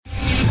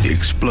The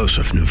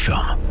explosive new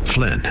film,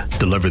 Flynn,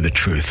 deliver the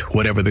truth,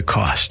 whatever the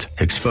cost,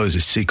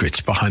 exposes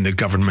secrets behind the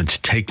government's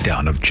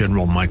takedown of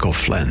General Michael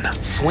Flynn.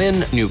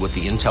 Flynn knew what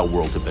the intel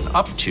world had been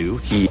up to.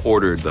 He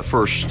ordered the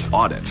first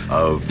audit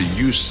of the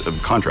use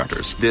of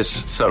contractors.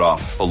 This set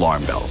off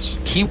alarm bells.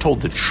 He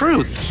told the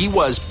truth. He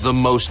was the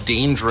most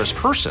dangerous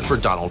person for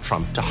Donald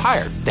Trump to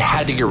hire. They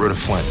had to get rid of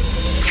Flynn.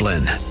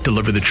 Flynn,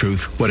 deliver the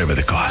truth, whatever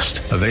the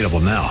cost. Available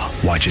now.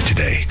 Watch it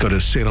today. Go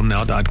to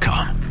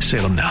salemnow.com.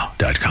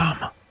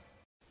 salemnow.com.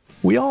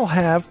 We all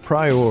have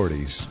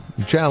priorities.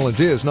 The challenge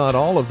is not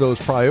all of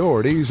those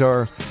priorities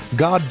are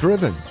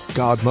God-driven,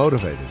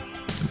 God-motivated.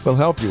 We'll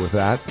help you with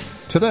that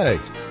today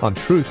on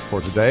Truth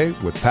for Today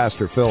with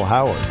Pastor Phil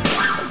Howard.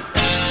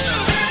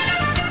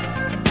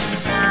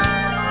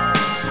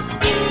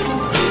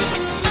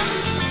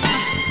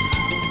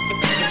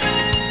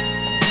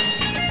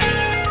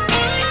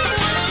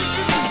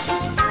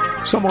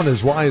 Someone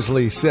has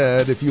wisely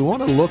said, if you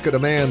want to look at a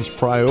man's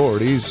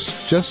priorities,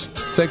 just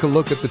take a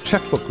look at the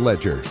checkbook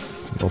ledger.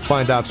 You'll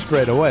find out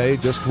straight away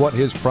just what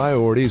his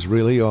priorities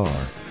really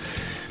are.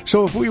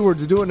 So if we were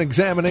to do an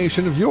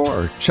examination of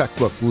your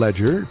checkbook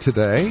ledger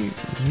today,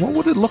 what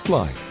would it look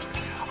like?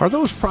 Are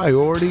those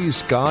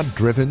priorities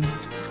God-driven?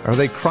 Are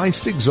they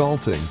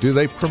Christ-exalting? Do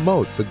they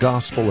promote the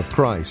gospel of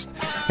Christ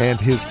and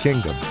His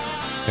kingdom?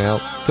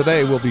 Well,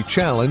 today we'll be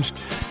challenged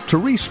to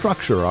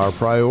restructure our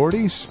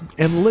priorities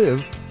and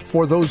live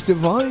for those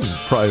divine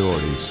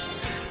priorities.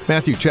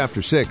 Matthew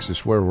chapter 6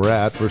 is where we're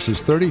at,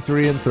 verses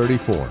 33 and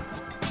 34.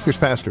 Here's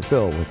Pastor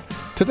Phil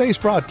with today's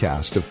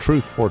broadcast of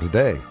Truth for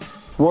Today.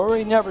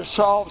 Worry never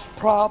solves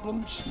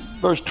problems.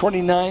 Verse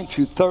 29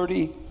 through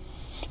 30,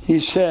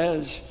 he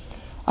says,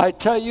 I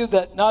tell you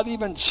that not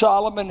even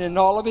Solomon in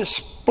all of his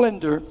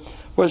splendor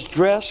was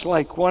dressed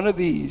like one of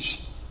these.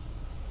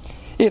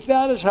 If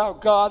that is how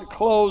God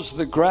clothes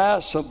the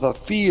grass of the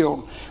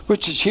field,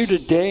 which is here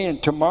today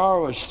and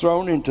tomorrow is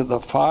thrown into the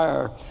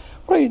fire,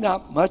 will He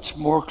not much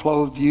more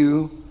clothe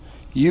you,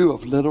 you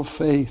of little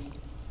faith?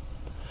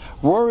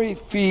 Worry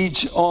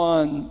feeds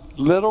on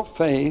little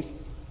faith,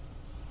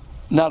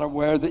 not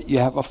aware that you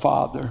have a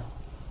Father.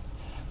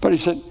 But he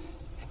said,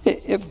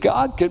 if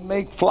God could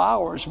make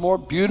flowers more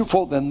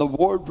beautiful than the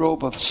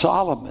wardrobe of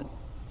Solomon,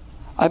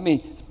 I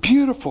mean,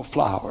 beautiful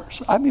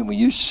flowers. I mean, when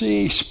you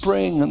see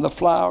spring and the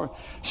flower,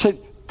 said,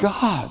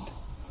 God,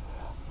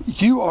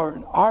 you are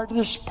an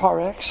artist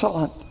par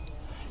excellence.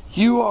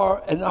 You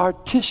are an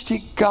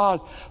artistic God.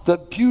 The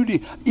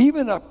beauty,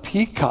 even a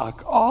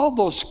peacock, all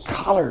those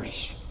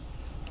colors.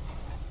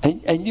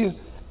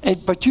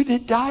 But you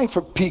didn't die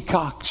for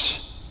peacocks.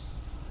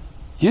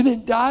 You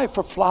didn't die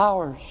for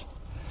flowers.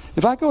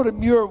 If I go to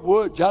Muir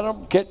Woods, I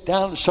don't get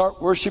down and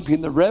start worshiping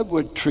the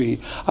redwood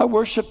tree. I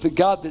worship the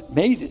God that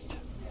made it.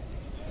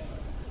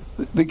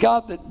 The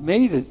God that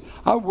made it.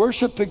 I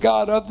worship the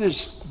God of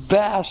this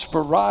vast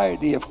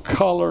variety of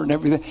color and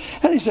everything.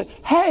 And he said,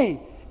 hey,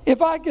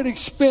 if I could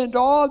expend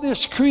all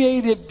this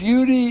creative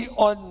beauty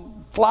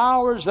on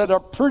flowers that are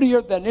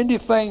prettier than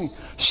anything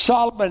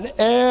Solomon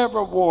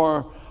ever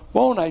wore,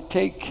 won't I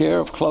take care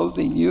of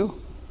clothing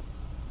you?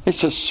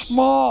 It's a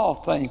small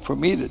thing for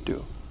me to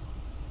do.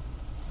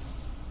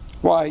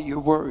 Why are you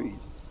worried?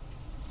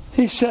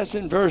 He says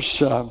in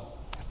verse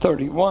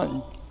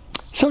 31,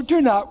 so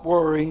do not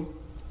worry,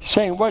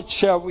 saying, what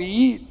shall we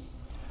eat?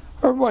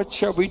 Or what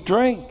shall we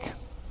drink?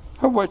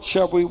 Or what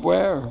shall we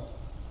wear?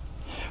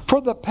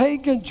 For the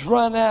pagans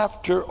run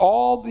after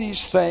all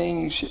these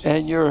things,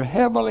 and your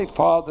heavenly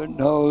Father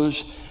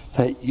knows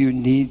that you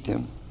need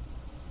them.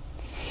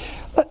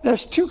 But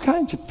there's two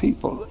kinds of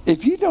people.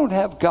 If you don't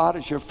have God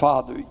as your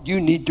Father,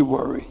 you need to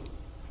worry.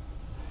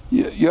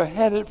 You're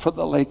headed for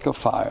the lake of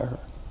fire.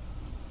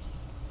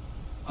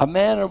 A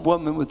man or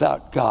woman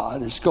without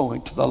God is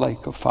going to the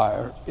lake of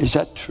fire. Is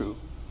that true?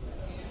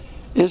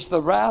 Is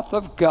the wrath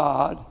of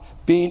God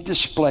being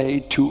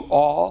displayed to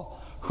all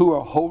who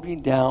are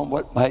holding down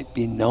what might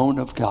be known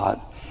of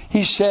God?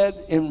 He said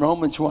in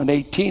Romans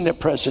 1:18, a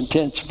present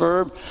tense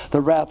verb,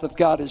 the wrath of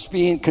God is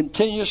being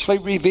continuously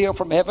revealed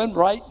from heaven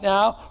right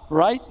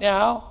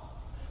now,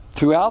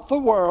 throughout the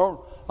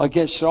world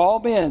against all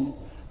men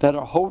that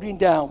are holding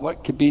down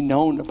what can be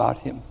known about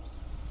Him.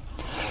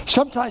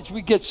 Sometimes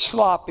we get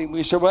sloppy.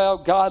 We say, well,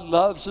 God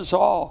loves us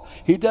all.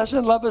 He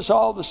doesn't love us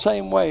all the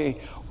same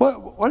way.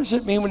 What does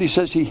it mean when He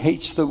says He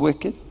hates the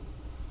wicked?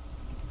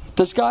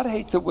 Does God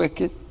hate the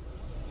wicked?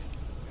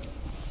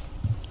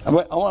 I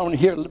want to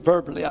hear it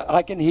verbally.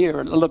 I can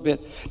hear it a little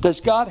bit.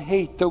 Does God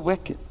hate the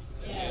wicked?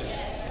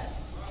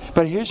 Yes.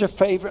 But here's a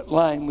favorite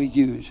line we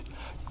use.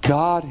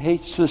 God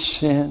hates the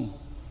sin,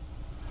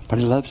 but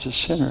He loves the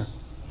sinner.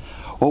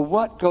 Well,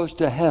 what goes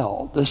to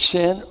hell, the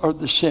sin or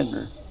the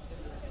sinner?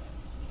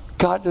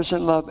 God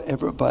doesn't love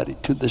everybody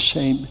to the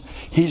same.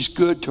 He's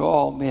good to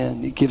all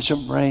men. He gives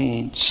them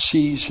rain,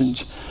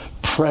 seasons,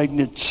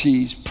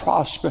 pregnancies,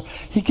 prosperity.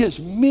 He gives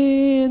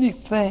many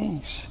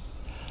things.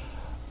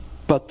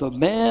 But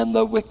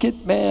the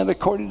wicked man,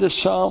 according to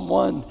Psalm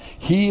 1,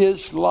 he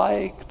is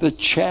like the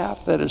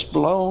chaff that is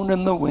blown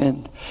in the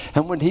wind.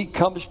 And when he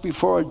comes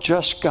before a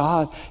just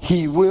God,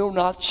 he will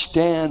not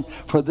stand.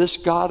 For this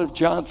God of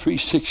John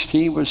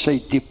 3:16 would say,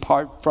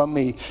 depart from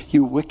me,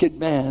 you wicked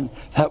man,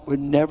 that would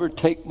never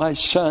take my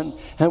son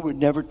and would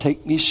never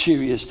take me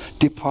serious.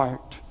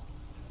 Depart.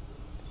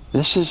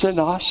 This is an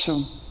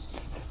awesome,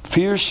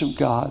 fearsome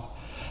God.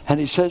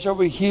 And he says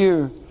over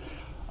here,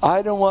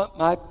 I don't want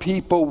my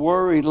people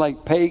worried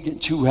like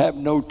pagans who have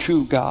no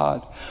true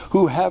God,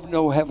 who have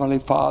no Heavenly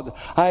Father.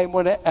 I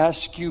want to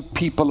ask you,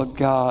 people of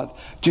God,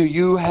 do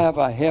you have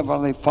a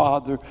Heavenly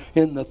Father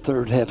in the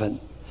third heaven?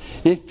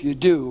 If you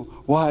do,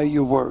 why are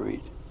you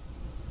worried?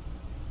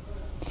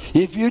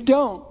 If you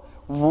don't,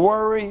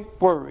 worry.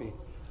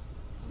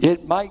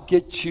 It might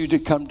get you to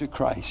come to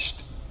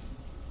Christ.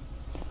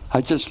 I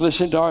just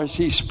listened to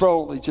R.C.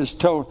 Sproul.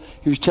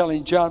 He was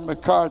telling John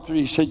MacArthur,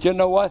 he said, you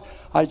know what?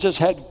 I just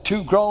had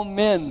 2 grown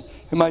men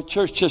in my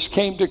church just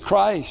came to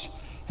Christ.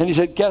 And he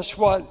said, guess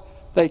what?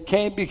 They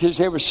came because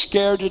they were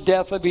scared to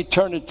death of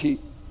eternity.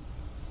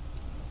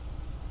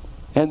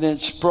 And then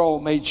Sproul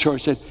made sure, he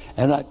said,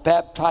 and I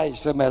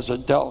baptized them as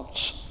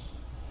adults.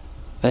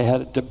 They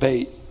had a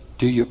debate.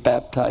 Do you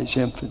baptize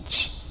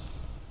infants?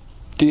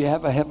 Do you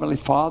have a Heavenly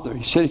Father?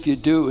 He said, if you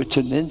do, it's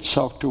an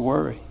insult to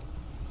worry.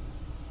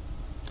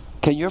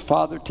 Can your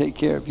father take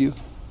care of you?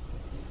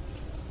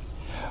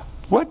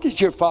 What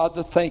did your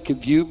father think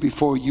of you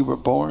before you were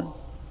born?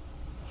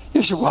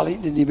 You said, well, he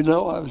didn't even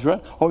know I was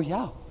running. Oh,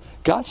 yeah.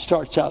 God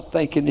starts out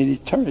thinking in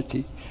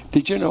eternity.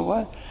 Did you know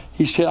what?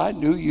 He said, I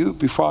knew you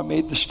before I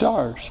made the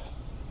stars.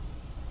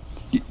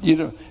 You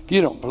know, if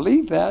you don't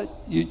believe that,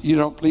 you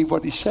don't believe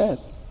what he said.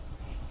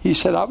 He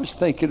said, I was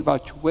thinking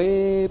about you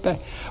way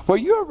back. Well,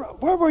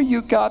 where were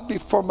you, God,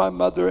 before my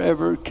mother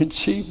ever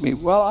conceived me?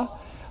 Well,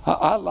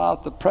 I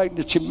allowed the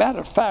pregnancy. Matter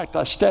of fact,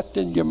 I stepped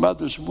in your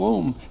mother's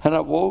womb and I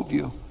wove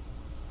you.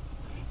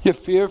 You're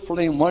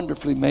fearfully and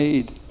wonderfully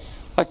made.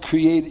 I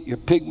created your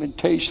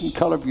pigmentation,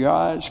 color of your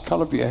eyes,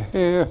 color of your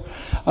hair.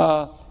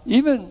 I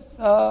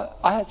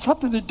had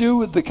something to do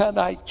with the kind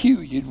of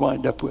IQ you'd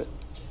wind up with.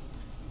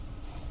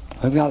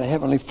 I've got a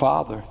Heavenly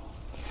Father.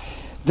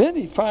 Then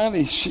he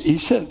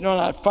said, no,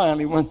 not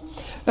finally.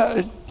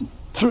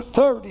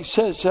 Third, he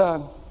says,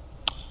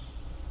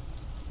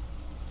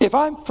 if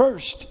I'm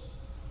first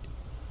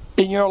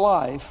in your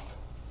life,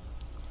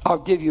 I'll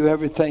give you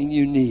everything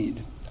you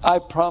need. I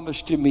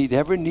promise to meet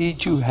every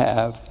need you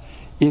have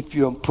if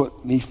you'll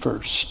put me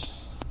first.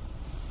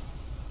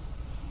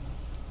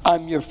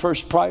 I'm your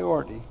first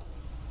priority.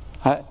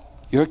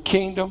 Your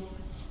kingdom,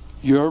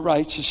 your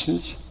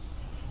righteousness.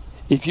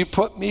 If you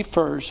put me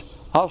first,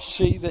 I'll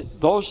see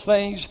that those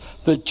things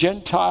the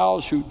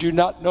Gentiles who do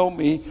not know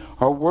me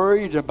are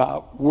worried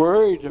about.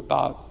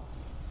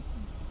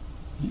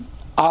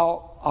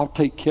 I'll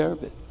take care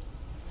of it.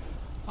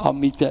 I'll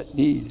meet that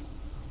need.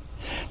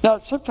 Now,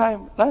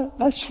 sometimes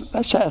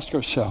let's ask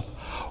ourselves,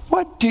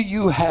 what do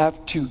you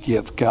have to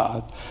give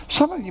God?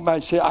 Some of you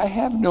might say, I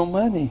have no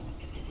money.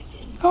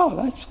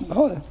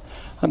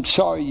 I'm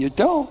sorry you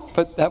don't,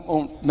 but that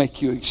won't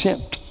make you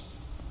exempt.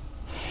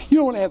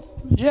 You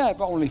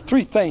have only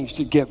 3 things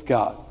to give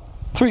God.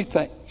 3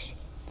 things.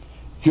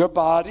 Your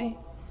body,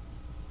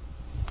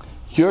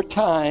 your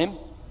time,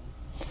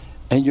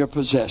 and your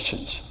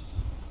possessions.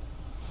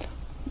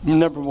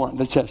 Number 1,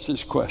 let's ask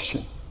this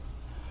question.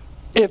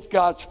 If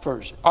God's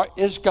first,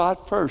 is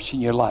God first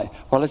in your life?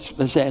 Well,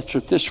 let's answer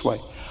it this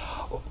way.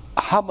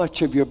 How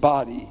much of your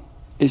body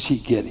is he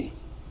getting?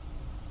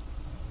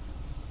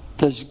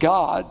 Does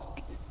God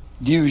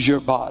use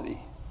your body?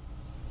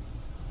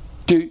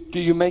 Do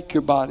you make your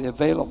body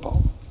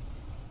available?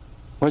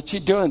 What's he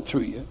doing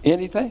through you?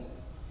 Anything?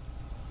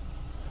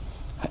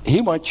 He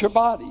wants your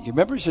body. You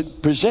remember he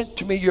said, present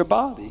to me your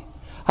body.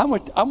 I'm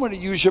going to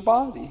use your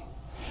body.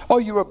 Oh,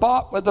 you were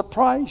bought with a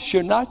price.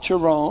 You're not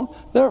your own.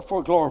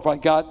 Therefore, glorify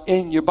God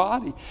in your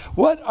body.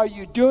 What are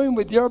you doing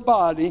with your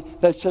body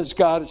that says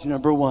God is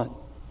number 1?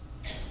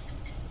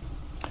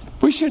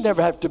 We should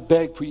never have to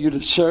beg for you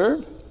to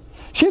serve.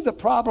 See the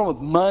problem with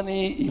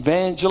money,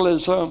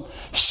 evangelism,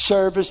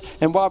 service,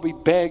 and why we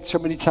beg so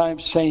many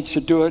times saints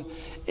to do it.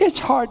 It's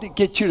hard to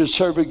get you to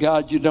serve a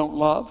God you don't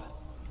love.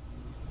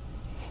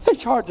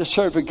 It's hard to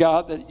serve a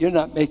God that you're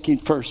not making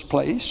first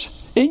place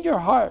in your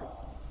heart.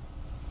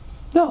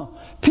 No.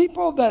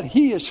 People that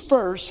he is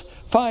first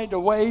find a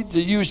way to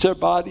use their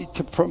body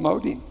to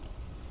promote him.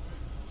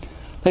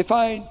 They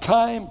find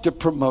time to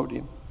promote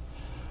him.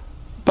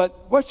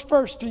 But what's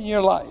first in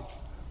your life?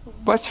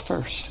 What's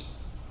first?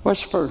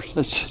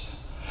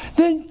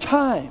 Then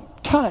time.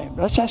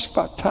 Let's ask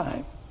about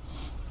time.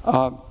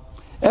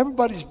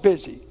 Everybody's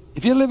busy.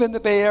 If you live in the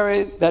Bay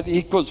Area, that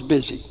equals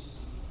busy.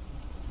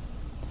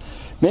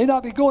 May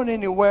not be going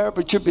anywhere,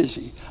 but you're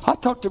busy. I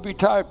talk to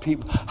retired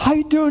people. How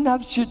you doing now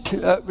that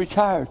you're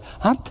retired?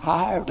 I'm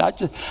tired.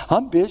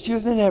 I'm busier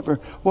than ever.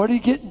 What are you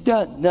getting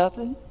done?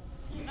 Nothing.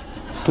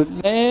 But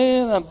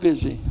man, I'm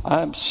busy.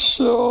 I'm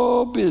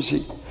so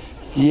busy.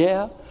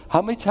 Yeah.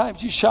 How many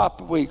times you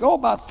shop a week? Oh,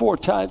 about 4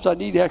 times. I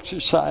need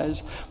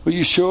exercise. Well,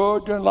 you sure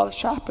doing a lot of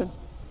shopping.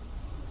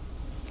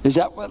 Is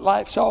that what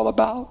life's all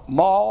about?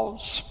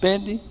 Malls,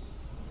 spending?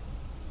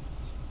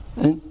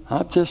 And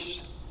I'm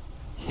just,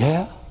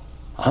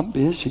 I'm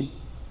busy.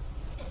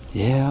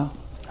 Yeah,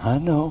 I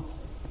know.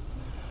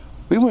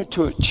 We went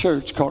to a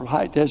church called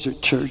High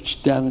Desert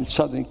Church down in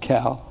Southern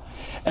Cal,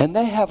 and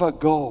they have a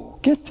goal.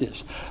 Get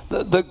this.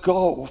 The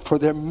goal for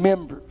their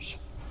members.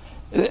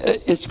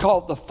 It's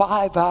called the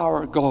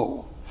 5-hour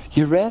goal.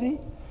 You ready?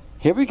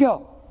 Here we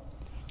go.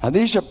 Now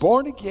these are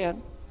born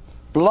again,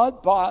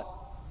 blood bought,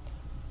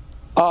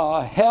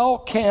 hell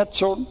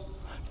canceled,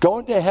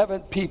 going to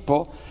heaven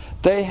people.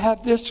 They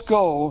have this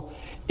goal.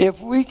 If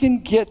we can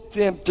get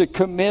them to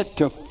commit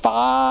to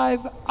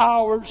 5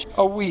 hours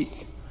a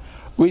week,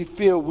 we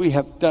feel we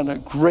have done a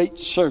great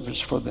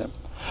service for them.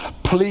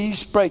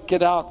 Please break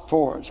it out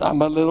for us.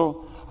 I'm a little,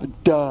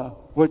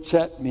 what's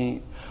that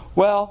mean?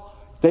 Well,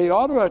 they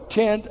ought to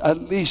attend at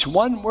least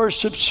one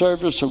worship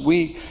service a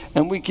week,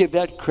 and we give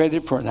that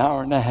credit for an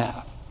hour and a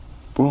half.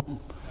 Boom.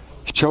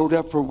 Showed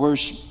up for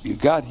worship. You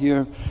got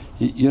here,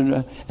 you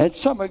know. And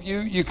some of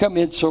you come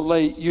in so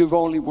late, you've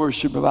only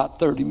worshiped about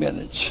 30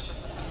 minutes.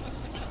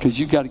 Because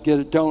you got to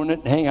get a donut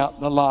and hang out in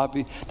the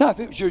lobby. Now, if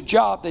it was your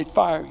job, they'd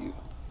fire you.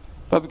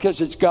 But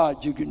because it's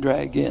God, you can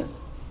drag in.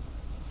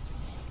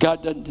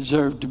 God doesn't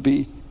deserve to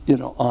be,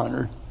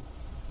 honored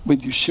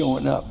with you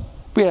showing up.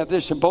 We have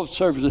this in both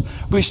services.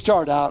 We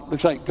start out,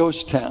 looks like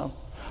ghost town.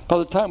 By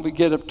the time we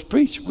get up to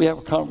preach, we have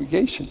a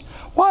congregation.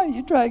 Why are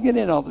you dragging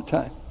in all the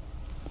time?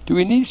 Do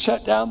we need to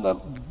shut down the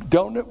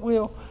donut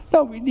wheel?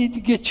 No, we need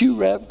to get you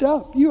revved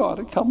up. You ought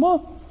to come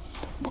on.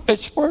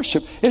 It's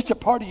worship. It's a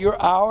part of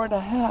your hour and a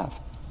half.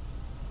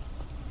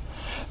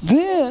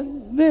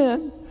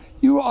 Then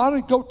you ought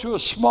to go to a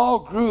small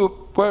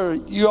group where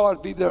you ought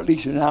to be there at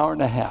least an hour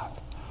and a half.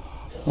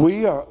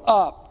 We are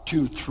up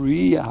to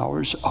 3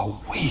 hours a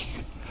week.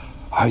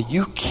 Are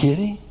you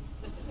kidding?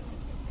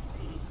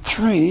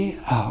 3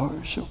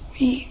 hours a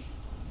week.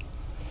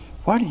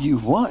 What do you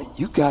want?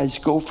 You guys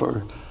go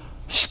for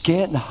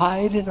skin,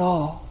 hide, and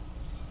all.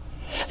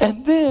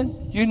 And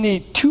then you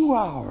need 2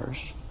 hours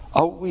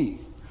a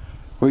week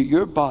where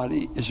your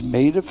body is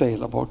made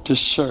available to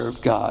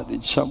serve God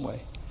in some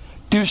way.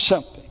 Do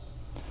something.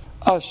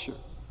 Usher.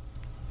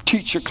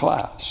 Teach a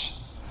class.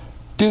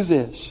 Do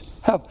this.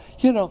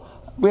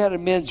 We had a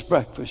men's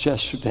breakfast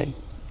yesterday.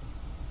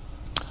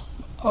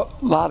 A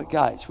lot of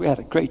guys. We had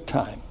a great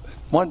time.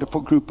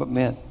 Wonderful group of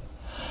men.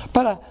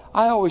 But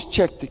I always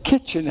check the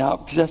kitchen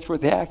out because that's where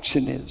the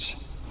action is.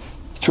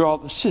 It's where all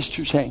the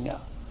sisters hang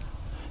out.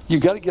 You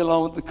got to get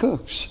along with the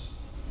cooks.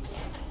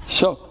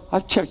 So I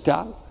checked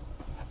out,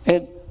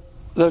 and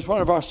there's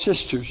one of our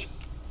sisters.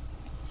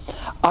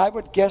 I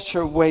would guess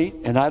her weight,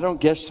 and I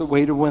don't guess the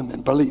weight of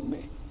women, believe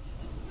me.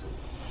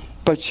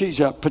 But she's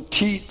a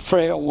petite,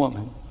 frail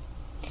woman.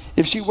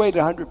 If she weighed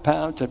 100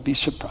 pounds, I'd be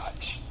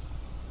surprised.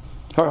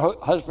 Her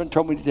husband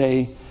told me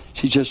today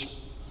she just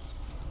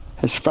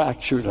has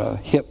fractured a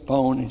hip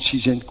bone, and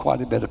she's in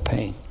quite a bit of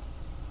pain.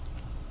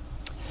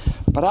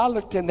 But I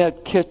looked in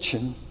that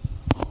kitchen,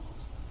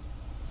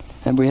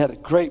 and we had a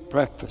great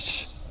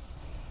breakfast.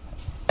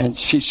 And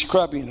she's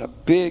scrubbing a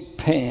big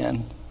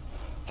pan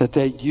that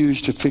they'd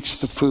used to fix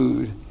the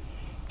food.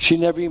 She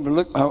never even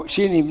looked.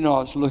 She didn't even know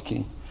I was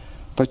looking.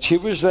 But she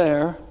was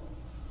there,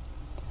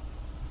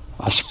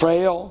 a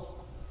frail,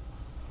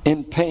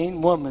 in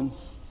pain woman.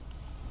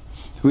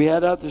 We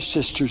had other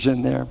sisters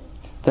in there.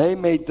 They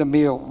made the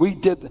meal.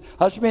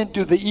 Us men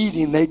do the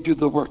eating, they do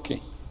the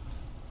working.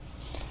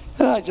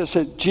 And I just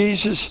said,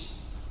 Jesus,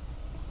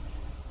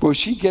 will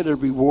she get a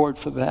reward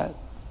for that?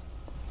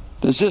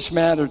 Does this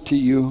matter to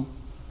you?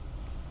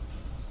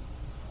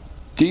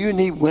 Do you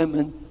need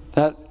women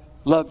that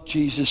love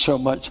Jesus so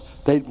much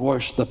they'd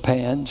wash the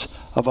pans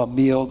of a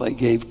meal they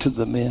gave to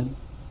the men?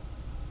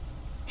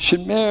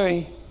 Should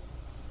Mary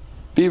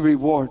be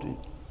rewarded?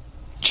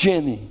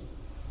 Jenny,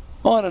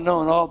 on and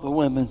on, all the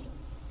women.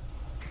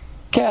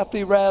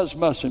 Kathy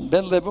Rasmussen,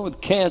 been living with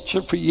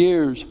cancer for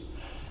years,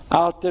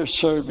 out there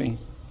serving.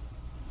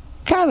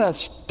 Kind of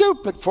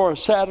stupid for a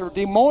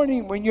Saturday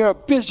morning when you're a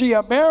busy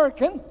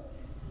American.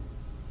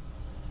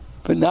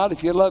 But not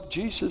if you love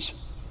Jesus.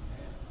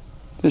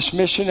 This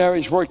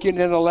missionary's working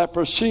in a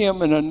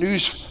leprosarium, and a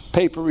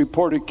newspaper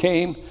reporter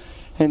came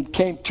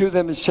to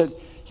them and said,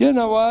 you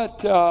know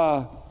what,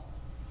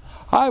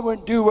 I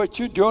wouldn't do what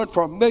you're doing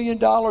for $1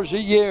 million a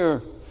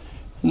year.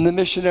 And the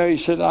missionary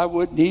said, I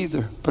wouldn't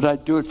either, but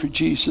I'd do it for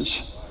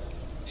Jesus.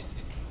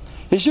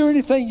 Is there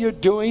anything you're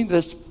doing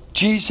that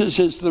Jesus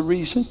is the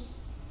reason?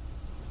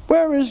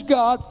 Where is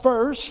God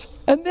first?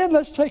 And then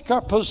let's take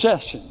our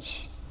possessions.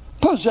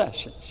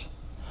 Possessions.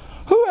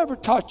 Whoever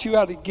taught you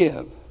how to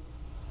give?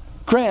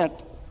 Grant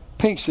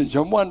Pinkston's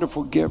a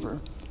wonderful giver.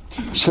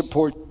 He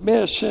supports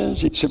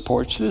missions. He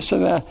supports this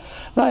and that.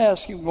 And I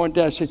asked him one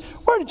day, I said,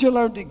 where did you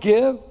learn to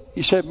give?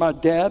 He said, my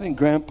dad and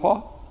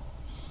grandpa.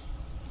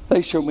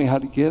 They showed me how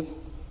to give.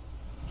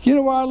 You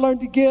know where I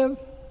learned to give?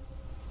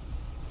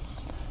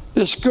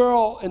 This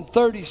girl in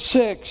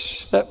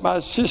 36 that my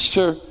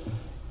sister,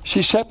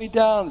 she set me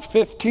down at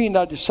 15.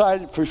 I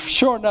decided for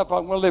sure enough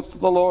I'm going to live for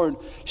the Lord.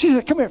 She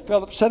said, come here,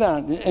 Philip, sit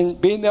down. And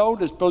being the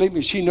oldest, believe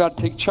me, she knew how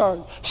to take charge.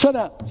 Sit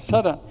down,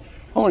 sit down.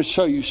 I want to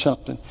show you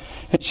something.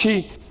 And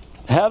she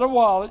had a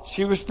wallet.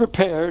 She was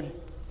prepared.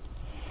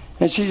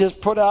 And she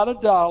just put out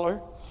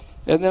 $1.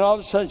 And then all of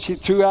a sudden she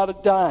threw out a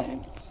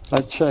dime.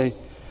 I'd say,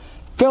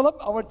 Philip,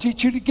 I want to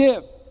teach you to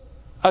give.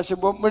 I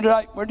said, well,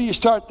 when do you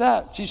start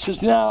that? She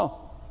says, now.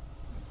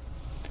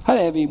 I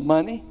didn't have any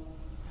money.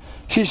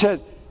 She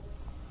said,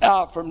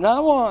 from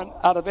now on,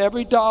 out of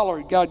every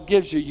 $1 God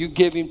gives you, you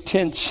give him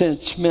 10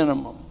 cents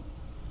minimum.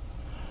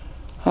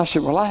 I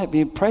said, well, I haven't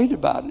even prayed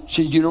about it.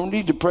 She said, you don't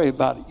need to pray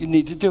about it. You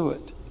need to do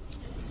it.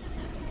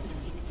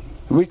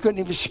 We couldn't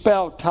even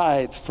spell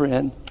tithe,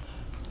 friend.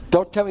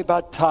 Don't tell me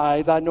about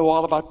tithe. I know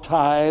all about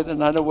tithe,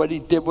 and I know what he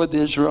did with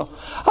Israel.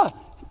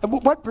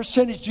 What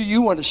percentage do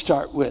you want to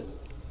start with?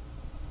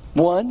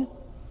 1?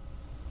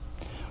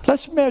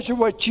 Let's measure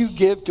what you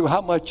give to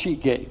how much he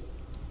gave.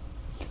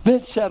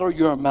 Then settle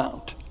your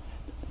amount.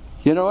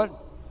 You know what?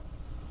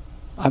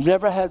 I've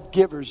never had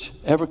givers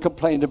ever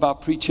complain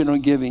about preaching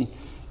on giving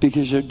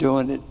because they're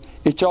doing it.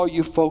 It's all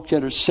you folks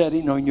that are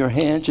sitting on your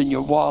hands and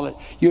your wallet.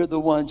 You're the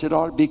ones that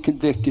ought to be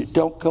convicted.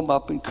 Don't come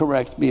up and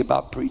correct me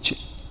about preaching.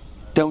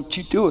 Don't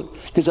you do it.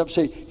 Because I'm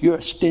saying, you're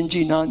a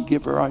stingy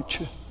non-giver, aren't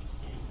you?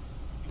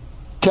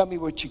 Tell me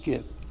what you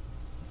give.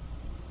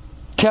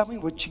 Tell me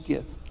what you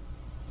give.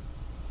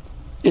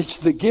 It's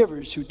the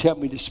givers who tell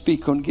me to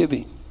speak on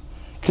giving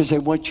because they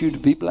want you to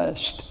be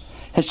blessed.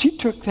 And she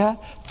took that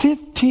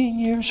 15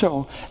 years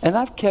old. And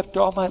I've kept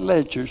all my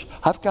ledgers.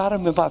 I've got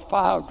them in my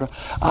file.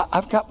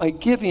 I've got my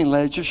giving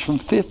ledgers from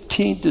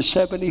 15 to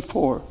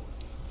 74.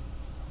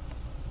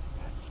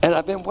 And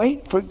I've been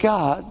waiting for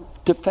God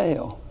to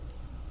fail.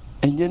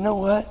 And you know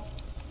what?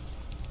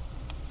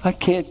 I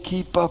can't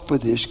keep up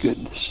with his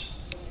goodness.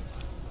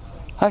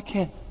 I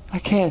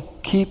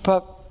can't keep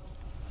up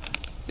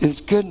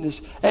his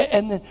goodness.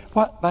 And then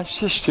what? My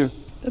sister,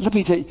 let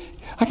me tell you,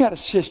 I got a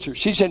sister.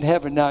 She's in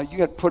heaven now. You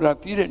got to put her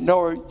up. If you didn't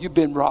know her, you've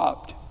been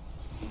robbed.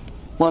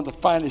 One of the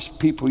finest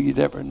people you'd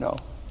ever know.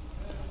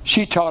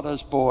 She taught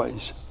us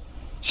boys.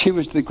 She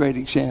was the great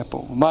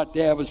example. My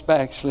dad was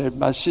backslid.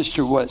 My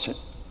sister wasn't.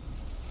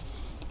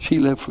 She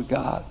lived for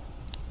God.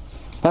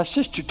 My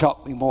sister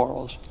taught me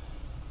morals.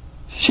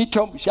 She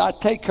told me, I'd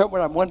take her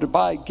when I wanted to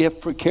buy a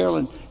gift for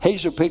Carolyn.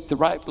 Hazel picked the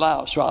right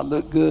blouse so I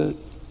looked good.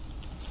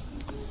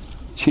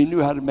 She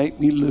knew how to make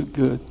me look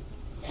good.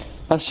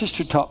 My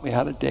sister taught me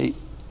how to date.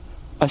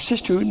 My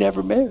sister who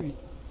never married.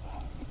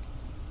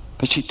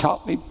 But she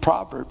taught me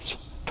Proverbs,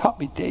 taught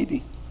me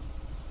dating.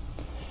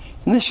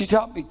 And then she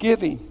taught me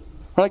giving.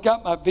 When I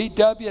got my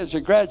VW as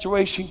a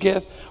graduation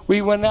gift,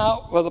 we went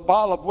out with a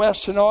bottle of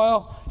Wesson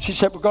oil. She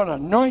said, we're going to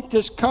anoint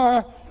this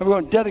car and we're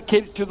going to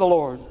dedicate it to the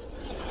Lord.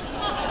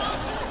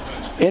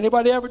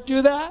 Anybody ever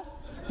do that?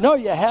 No,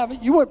 you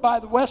haven't. You went buy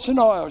the Wesson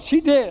oil.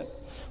 She did.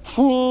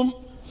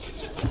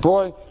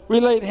 Boy, we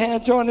laid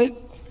hands on it.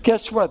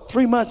 Guess what?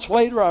 3 months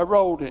later, I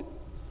rode it.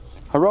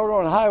 I rode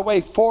on Highway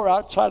 4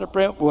 outside of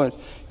Brentwood.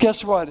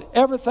 Guess what?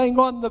 Everything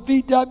on the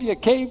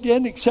VW caved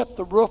in except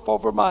the roof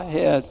over my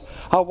head.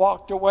 I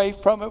walked away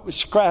from it with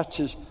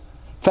scratches.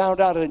 Found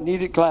out I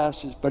needed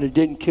glasses, but it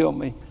didn't kill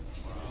me.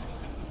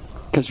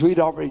 Because we'd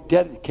already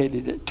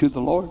dedicated it to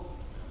the Lord.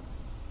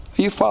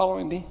 Are you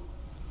following me?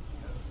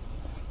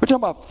 We're talking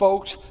about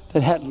folks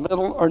that had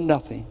little or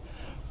nothing.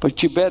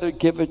 But you better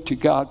give it to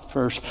God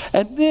first.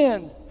 And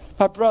then,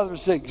 my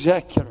brother's the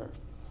executor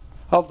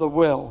of the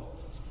will.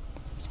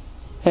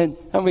 And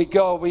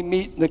we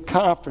meet in the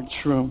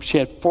conference room. She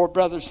had 4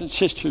 brothers and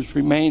sisters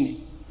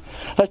remaining.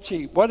 Let's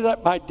see, what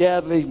did my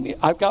dad leave me?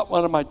 I've got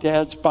one of my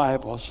dad's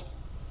Bibles.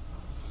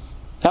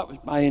 That was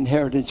my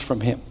inheritance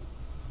from him.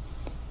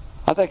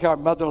 I think our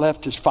mother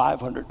left us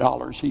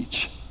 $500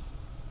 each.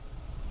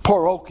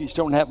 Poor Okies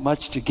don't have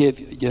much to give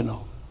you, you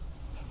know.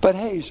 But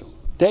Hazel,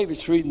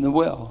 David's reading the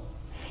will.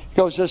 It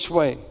goes this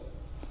way.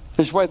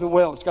 This way the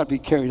will has got to be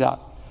carried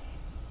out.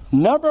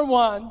 Number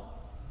 1,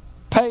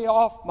 pay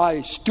off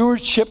my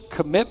stewardship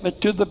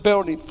commitment to the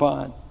building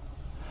fund.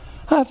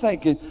 I'm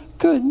thinking,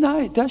 good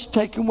night, that's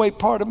taking away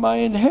part of my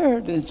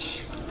inheritance.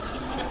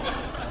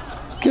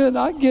 Good,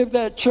 I give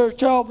that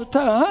church all the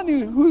time.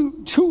 Honey,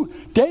 who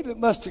David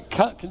must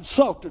have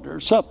consulted her or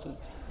something.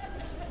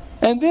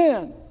 And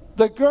then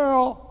the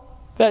girl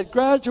that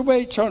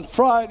graduates on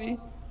Friday,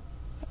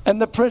 and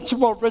the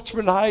principal of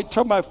Richmond High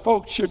told my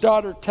folks, your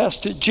daughter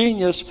tested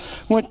genius,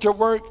 went to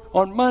work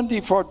on Monday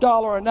for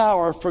 $1 an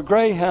hour for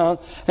Greyhound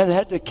and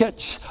had to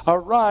catch a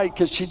ride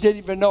because she didn't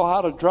even know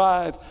how to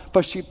drive,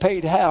 but she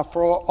paid half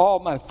for all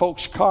my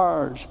folks'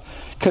 cars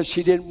because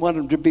she didn't want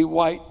them to be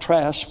white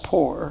trash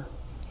poor.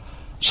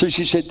 So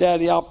she said,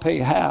 Daddy, I'll pay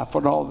half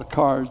on all the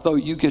cars, though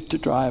you get to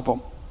drive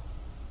them.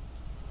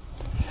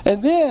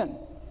 And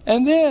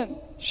then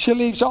she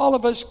leaves all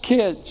of us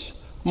kids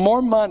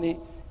more money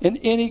in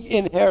any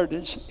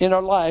inheritance in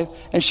her life,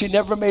 and she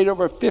never made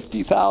over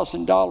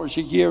 $50,000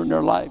 a year in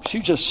her life.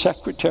 She's just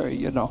secretary,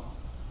 you know.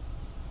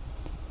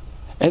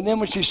 And then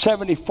when she's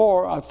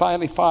 74, I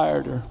finally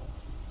fired her.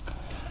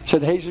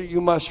 Said, Hazel,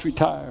 you must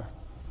retire.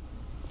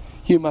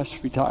 You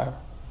must retire.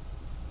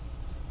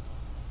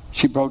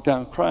 She broke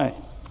down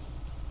crying.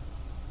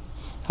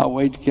 I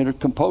waited to get her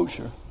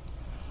composure.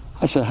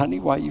 I said, honey,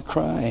 why are you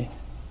crying?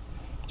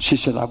 She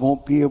said, I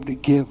won't be able to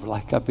give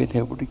like I've been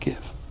able to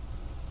give.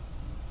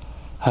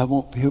 I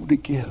won't be able to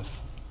give.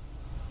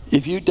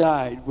 If you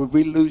died, would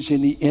we lose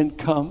any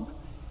income,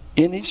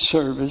 any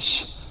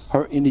service,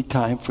 or any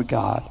time for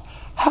God?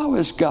 How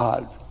is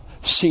God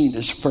seen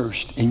as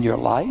first in your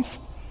life,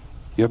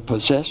 your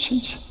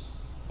possessions,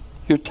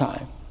 your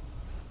time?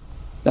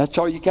 That's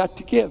all you got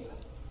to give.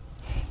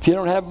 If you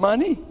don't have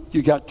money,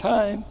 you got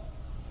time.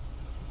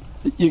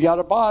 You got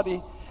a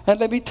body. And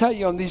let me tell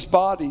you, on these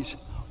bodies,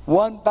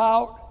 one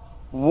bout,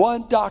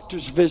 one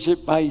doctor's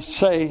visit might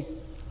say,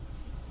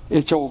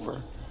 it's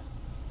over.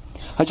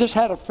 I just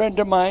had a friend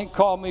of mine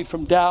call me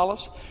from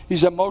Dallas.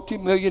 He's a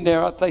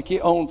multimillionaire. I think he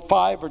owned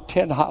 5 or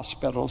 10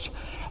 hospitals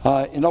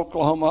in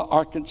Oklahoma,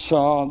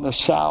 Arkansas, and the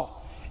South.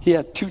 He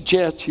had 2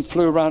 jets. He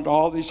flew around to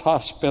all these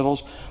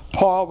hospitals.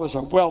 Paul was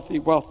a wealthy,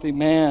 wealthy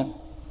man.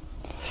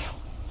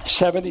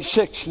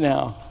 76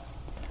 now.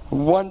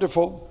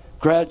 Wonderful.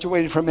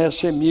 Graduated from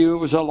SMU,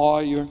 was a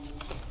lawyer,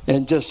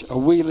 and just a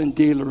wheeling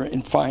dealer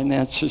in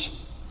finances.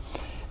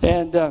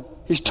 And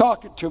he's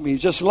talking to me.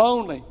 He's just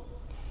lonely.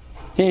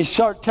 He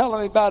started telling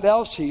me about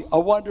Elsie, a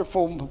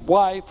wonderful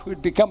wife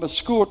who'd become a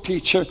school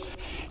teacher.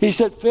 He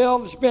said,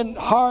 Phil, it's been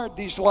hard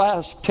these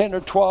last 10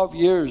 or 12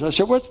 years. I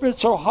said, what's been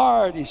so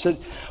hard? He said,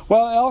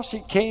 well,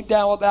 Elsie came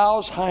down with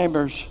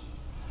Alzheimer's.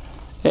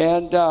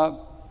 And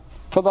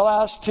for the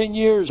last 10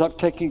 years, I've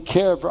taken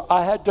care of her.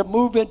 I had to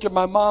move into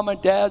my mom and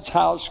dad's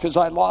house because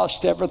I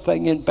lost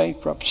everything in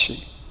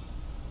bankruptcy.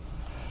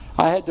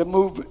 I had to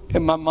move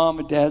in my mom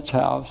and dad's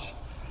house.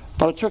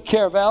 But I took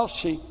care of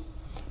Elsie.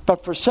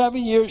 But for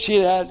 7 years, she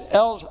had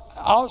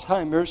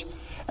Alzheimer's.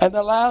 And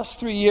the last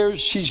 3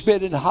 years, she's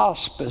been in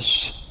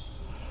hospice.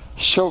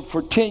 So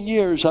for 10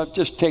 years, I've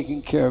just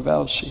taken care of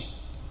Elsie.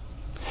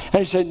 And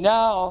he said,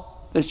 now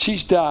that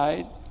she's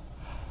died,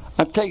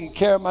 I'm taking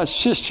care of my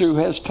sister who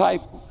has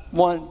type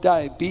 1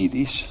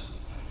 diabetes.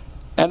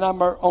 And I'm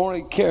her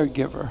only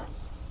caregiver.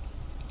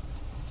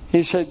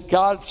 He said,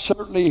 God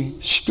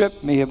certainly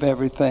stripped me of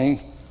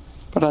everything,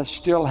 but I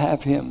still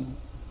have him.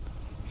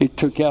 He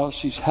took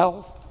Elsie's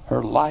health,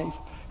 her life,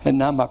 and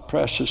now my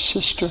precious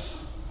sister.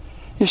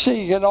 You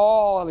see, it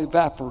all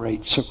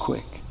evaporate so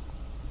quick.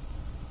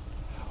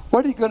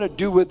 What are you going to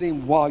do with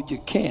him while you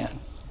can?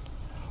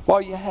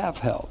 While you have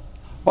help?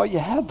 While you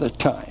have the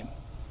time?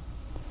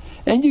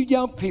 And you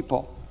young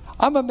people,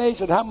 I'm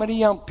amazed at how many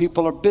young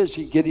people are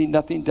busy getting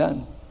nothing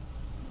done.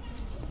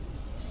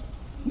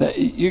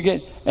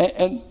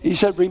 And he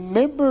said,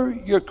 remember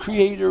your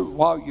Creator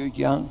while you're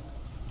young.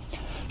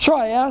 So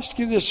I ask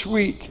you this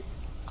week,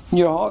 in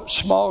your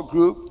small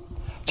group,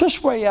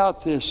 just weigh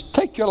out this.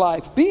 Take your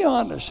life. Be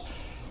honest.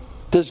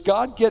 Does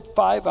God get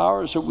 5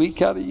 hours a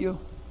week out of you?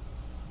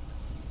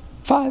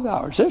 5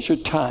 hours. There's your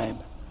time.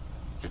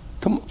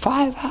 Come on,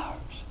 5 hours.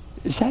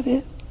 Is that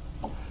it?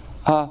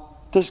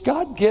 Does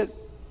God get,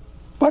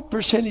 what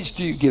percentage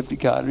do you give to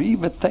God? Or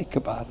even think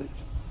about it?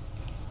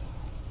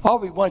 Oh,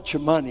 we want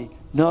your money.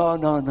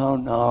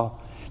 No.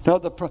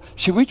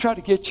 See, we try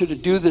to get you to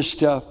do this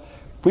stuff.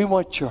 We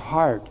want your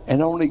heart.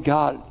 And only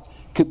God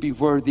could be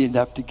worthy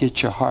enough to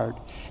get your heart.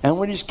 And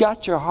when he's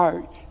got your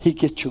heart, he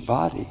gets your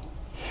body.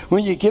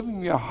 When you give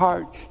him your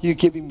heart, you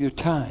give him your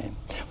time.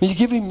 When you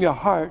give him your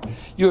heart,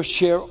 you'll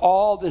share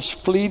all this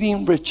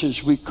fleeting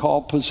riches we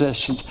call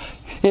possessions.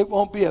 It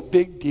won't be a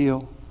big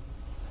deal.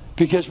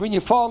 Because when you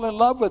fall in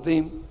love with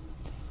him,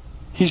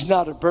 he's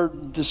not a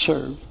burden to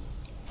serve.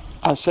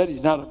 I said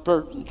he's not a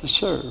burden to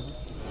serve.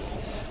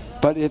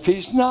 But if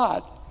he's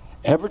not,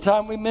 every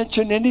time we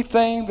mention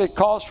anything that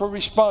calls for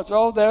response,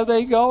 oh, there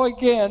they go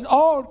again.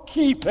 Oh,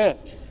 keep it.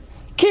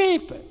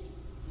 Keep it.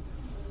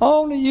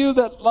 Only you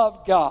that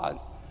love God.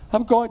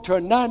 I'm going to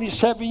a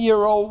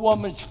 97-year-old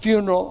woman's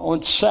funeral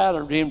on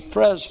Saturday in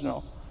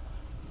Fresno.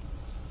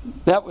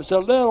 That was a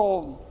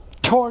little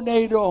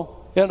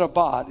tornado in a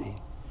body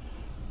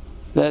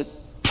that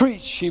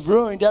preached. She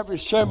ruined every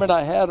sermon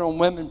I had on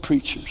women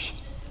preachers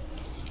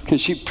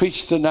because she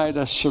preached the night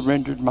I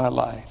surrendered my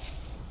life.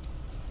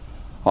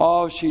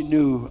 Oh, she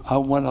knew I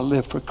want to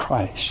live for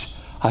Christ.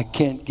 I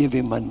can't give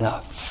him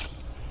enough.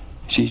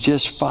 She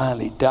just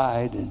finally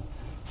died and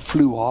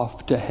flew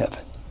off to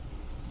heaven.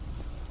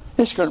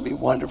 It's going to be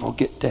wonderful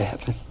getting to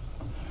heaven.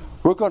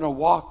 We're going to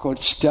walk on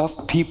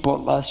stuff people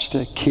lust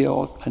to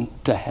kill and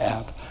to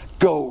have.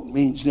 Gold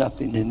means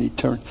nothing in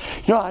eternity.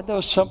 You know, I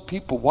know some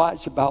people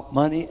wise about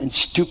money and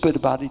stupid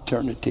about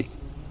eternity.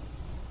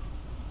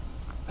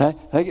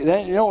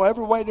 They know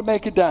every way to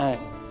make a dime.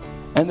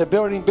 And they're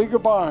building bigger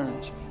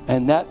barns.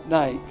 And that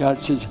night,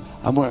 God says,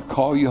 I'm going to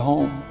call you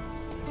home.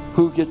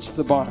 Who gets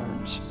the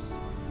barns?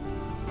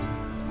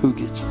 Who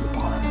gets the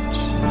barns?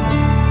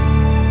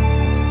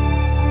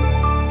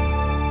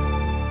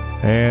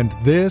 And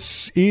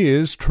this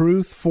is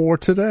Truth for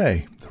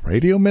Today. The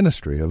radio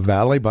ministry of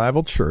Valley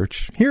Bible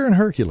Church here in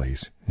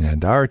Hercules,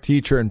 and our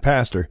teacher and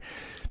pastor,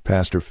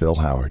 Pastor Phil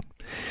Howard.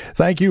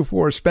 Thank you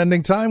for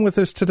spending time with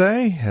us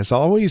today. As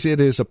always, it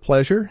is a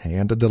pleasure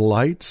and a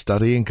delight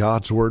studying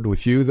God's Word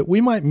with you, that we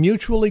might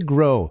mutually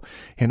grow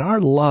in our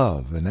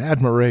love and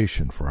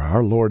admiration for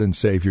our Lord and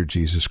Savior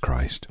Jesus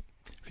Christ.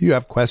 If you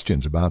have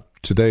questions about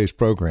today's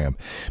program,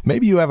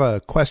 maybe you have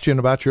a question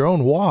about your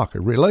own walk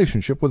or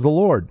relationship with the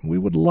Lord, we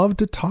would love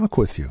to talk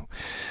with you.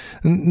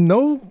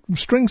 No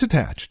strings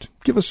attached.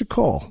 Give us a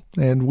call,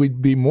 and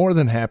we'd be more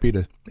than happy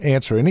to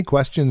answer any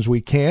questions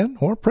we can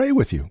or pray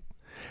with you.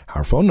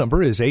 Our phone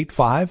number is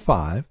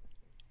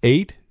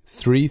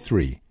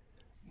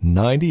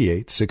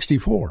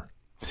 855-833-9864.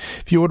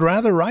 If you would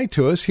rather write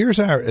to us, here's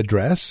our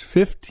address,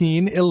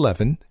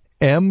 1511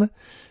 M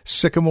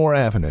Sycamore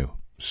Avenue,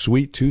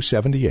 Suite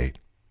 278.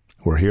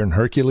 We're here in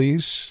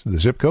Hercules, the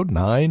zip code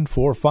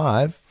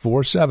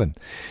 94547.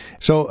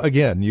 So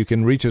again, you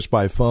can reach us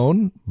by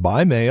phone,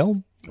 by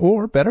mail,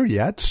 or better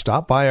yet,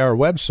 stop by our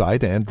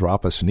website and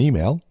drop us an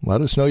email.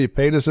 Let us know you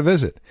paid us a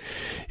visit.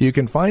 You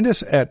can find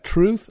us at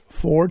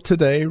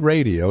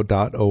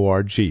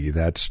truthfortodayradio.org.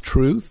 That's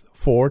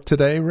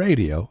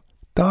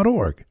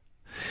truthfortodayradio.org.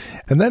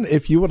 And then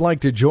if you would like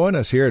to join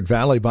us here at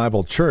Valley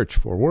Bible Church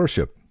for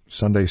worship,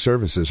 Sunday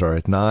services are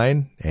at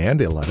 9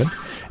 and 11,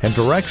 and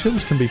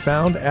directions can be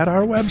found at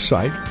our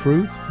website,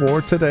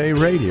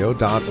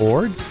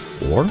 truthfortodayradio.org,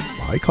 or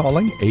by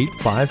calling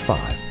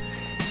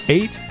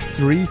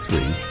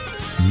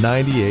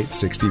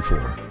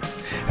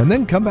 855-833-9864. And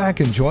then come back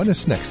and join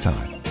us next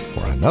time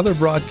for another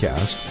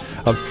broadcast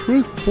of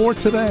Truth for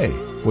Today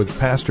with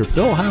Pastor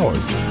Phil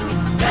Howard.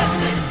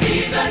 Blessed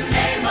be the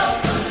name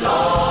of the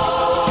Lord.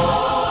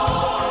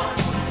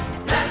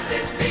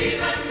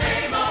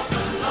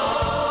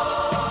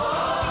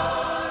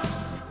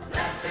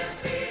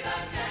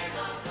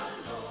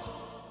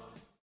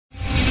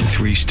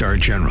 Three-star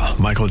General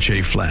Michael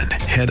J. Flynn,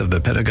 head of the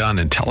Pentagon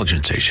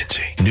Intelligence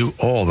Agency, knew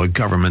all the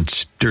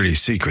government's dirty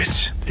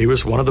secrets. He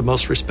was one of the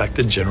most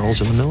respected generals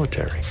in the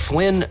military.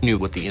 Flynn knew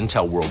what the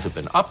intel world had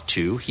been up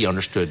to. He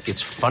understood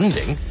its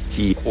funding.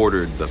 He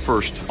ordered the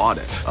first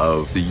audit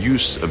of the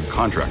use of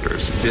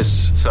contractors.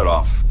 This set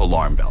off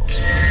alarm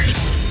bells.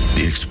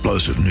 The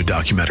explosive new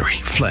documentary,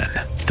 Flynn,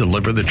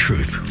 Deliver the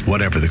Truth,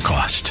 Whatever the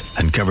Cost,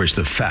 uncovers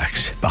the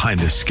facts behind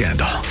this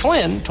scandal.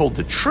 Flynn told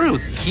the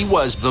truth. He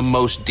was the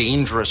most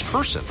dangerous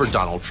person for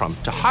Donald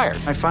Trump to hire.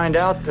 I find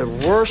out the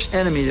worst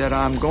enemy that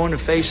I'm going to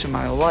face in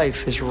my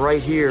life is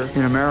right here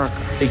in America.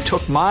 They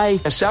took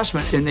my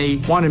assessment and they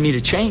wanted me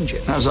to change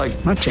it. And I was like,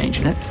 I'm not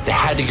changing it. They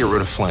had to get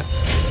rid of Flynn.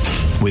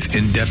 With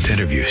in-depth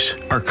interviews,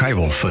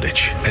 archival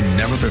footage, and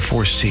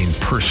never-before-seen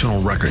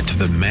personal records of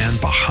the man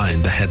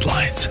behind the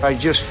headlines. I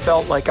just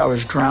felt like I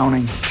was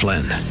drowning.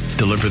 Flynn,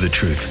 Deliver the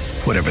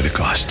Truth, Whatever the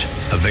Cost.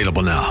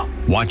 Available now.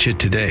 Watch it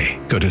today.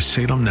 Go to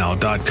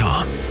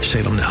salemnow.com.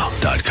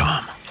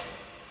 salemnow.com.